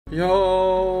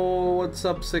Yo, what's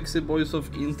up, sexy boys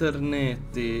of internet?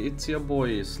 It's your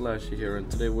boy Slashy here,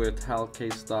 and today we're at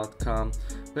HELLCASE.com.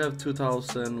 We have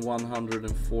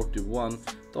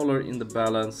 $2,141 in the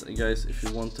balance. And guys, if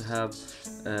you want to have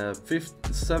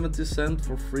 70 cents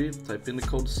for free, type in the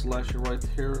code Slashy right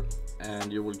here,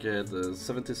 and you will get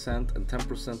 70 cents and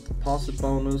 10% deposit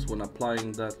bonus when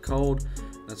applying that code.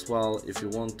 As well, if you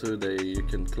want to, you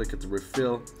can click it to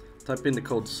refill. Type in the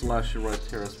code Slashy right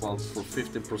here as well for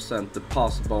 15%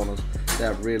 deposit bonus. They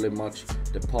have really much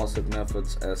deposit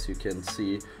methods, as you can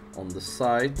see on the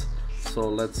site. So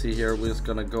let's see here, we're just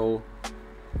gonna go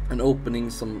and opening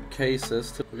some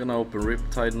cases. We're gonna open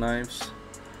riptide knives.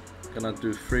 Gonna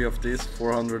do 3 of these,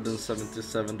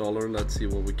 $477. Let's see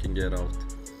what we can get out.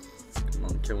 Come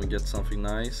on, can we get something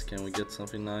nice? Can we get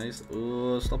something nice?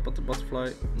 Oh, stop at the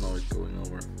butterfly. No, it's going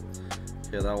over.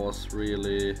 Okay, that was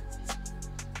really...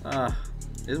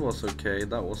 it was okay,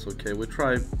 that was okay. We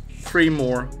try 3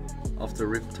 more of the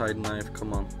riptide knife.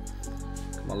 Come on,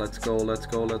 let's go, let's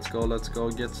go, let's go, let's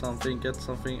go. Get something, get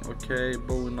something. Okay,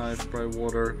 bowie knife, dry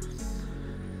water.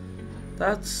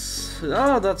 That's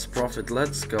profit.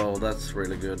 Let's go. That's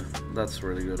really good. That's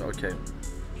really good. Okay,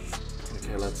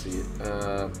 let's see.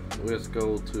 Let's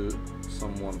go to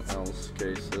someone else's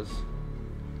cases.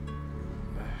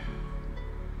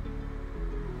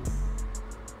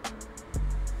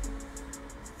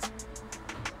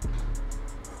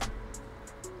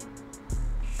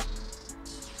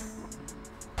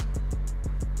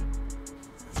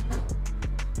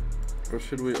 Or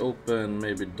should we open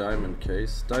maybe diamond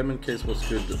case? Diamond case was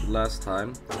good last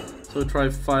time, so we try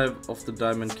 5 of the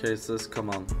diamond cases. Come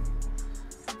on,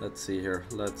 let's see here.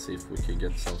 Let's see if we can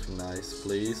get something nice,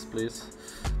 please, please.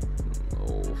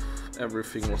 Oh,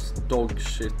 everything was dog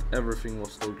shit. Everything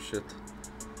was dog shit.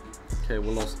 Okay,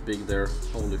 we lost big there.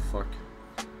 Holy fuck.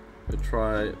 We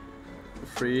try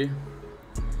 3.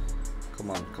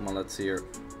 Come on, let's see here.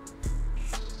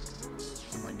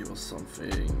 Might give us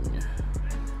something.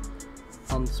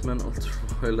 Huntsman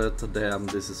ultraviolet. Damn,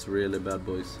 this is really bad,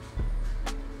 boys.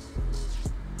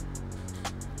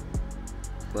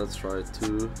 Let's try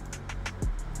 2.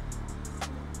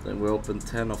 Then we opened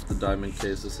 10 of the diamond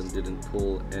cases and didn't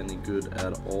pull any good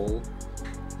at all.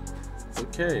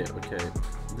 Okay,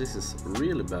 this is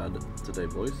really bad today,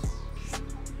 boys.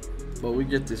 But we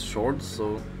get this short,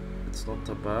 so it's not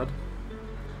that bad.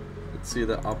 Let's see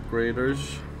the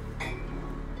upgraders.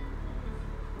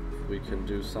 We can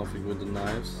do something with the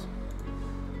knives.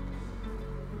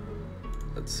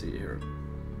 Let's see here.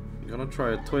 I'm gonna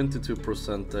try a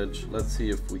 22%. Let's see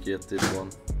if we get this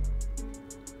one.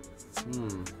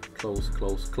 Close,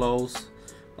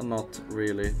 but not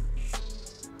really.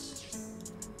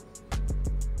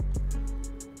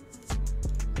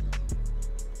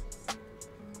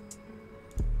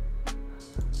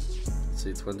 Let's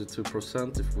see,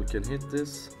 22% if we can hit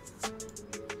this.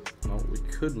 No, we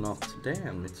could not.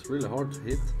 Damn, it's really hard to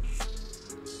hit.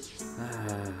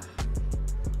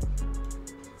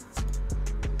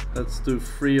 Let's do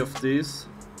 3 of these.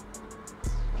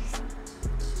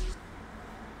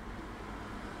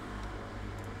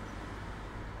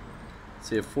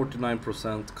 See,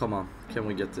 49%. Come on, can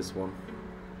we get this one?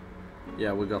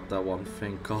 Yeah, we got that one,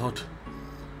 thank God.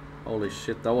 Holy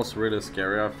shit, that was really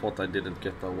scary. I thought I didn't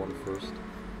get that one first.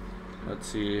 Let's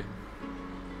see.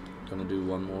 Gonna do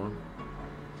 1 more.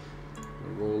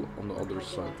 Roll on the other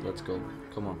side. Let's go.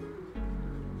 Come on.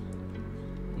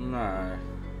 Nah.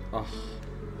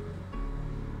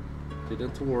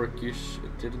 Didn't work-ish.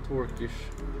 It didn't work-ish.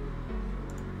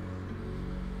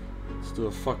 Let's do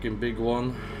a fucking big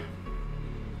one.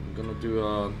 I'm gonna do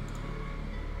a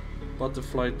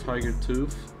butterfly tiger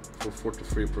tooth for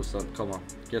 43%. Come on,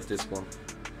 get this one.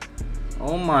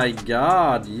 Oh my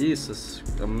God, Jesus,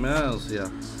 yeah.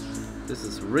 This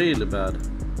is really bad.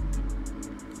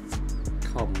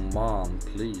 Come on,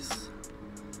 please.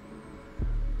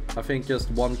 I think just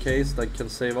 1 case that can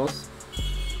save us.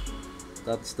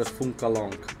 That's the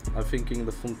Funkalong. I'm thinking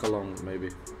the Funkalong,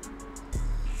 maybe.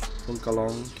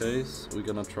 Funkalong case. We're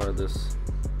gonna try this.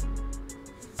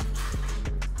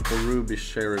 Or Ruby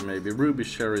Sherry, maybe. Ruby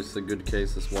Sherry is a good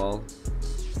case as well.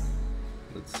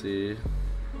 Let's see.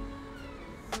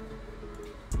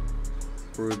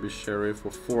 Ruby Sherry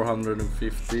for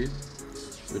 450.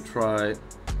 We try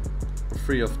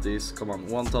 3 of these. Come on,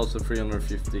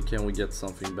 1,350. Can we get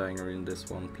something banger in this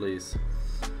one, please?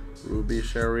 Ruby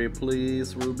Sherry,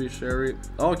 please. Ruby Sherry.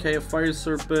 Okay, a fire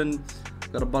serpent.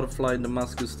 Got a butterfly in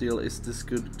Damascus steel. Is this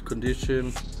good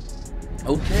condition?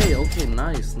 Okay,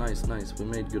 nice. We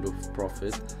made good of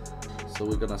profit. So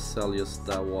we're gonna sell just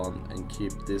that one and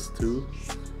keep this 2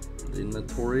 in the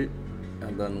inventory.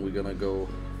 And then we're gonna go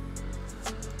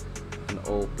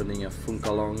opening a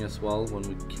funkalong as well when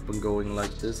we keep on going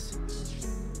like this.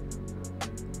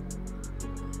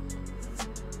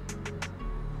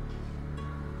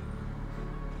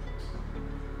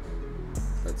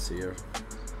 Let's see here.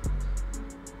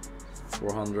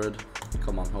 400.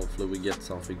 Come on, hopefully we get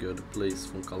something good. Please,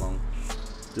 funkalong.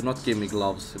 Do not give me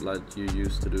gloves like you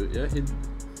used to do. Yeah, he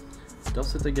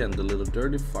does it again, the little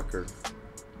dirty fucker.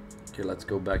 Okay, let's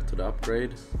go back to the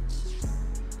upgrade.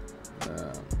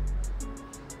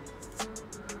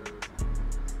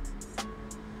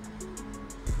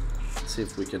 Let's see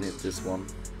if we can hit this one.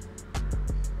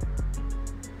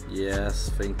 Yes,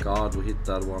 thank God we hit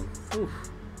that one. Oof.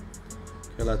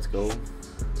 Okay, let's go.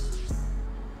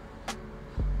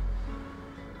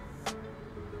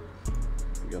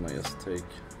 I'm gonna just take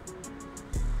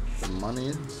the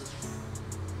money.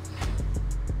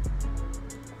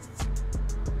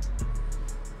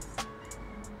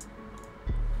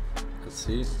 Let's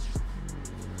see.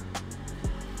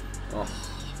 Oh,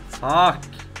 fuck!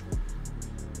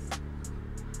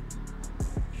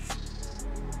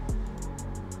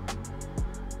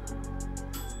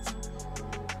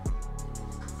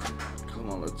 Come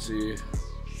on, let's see.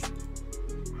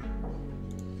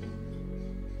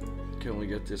 Can we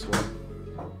get this one?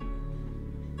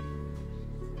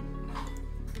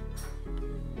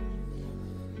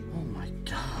 Oh my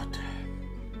God.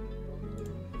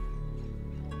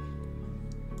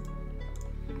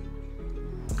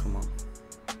 Come on.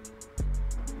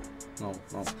 No.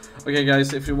 Okay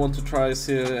guys, if you want to try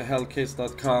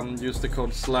HELLCASE.com, use the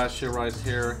code /here right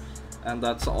here, and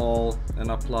that's all, and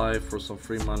apply for some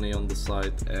free money on the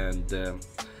site and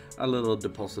a little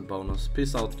deposit bonus.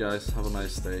 Peace out guys, have a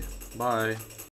nice day, bye.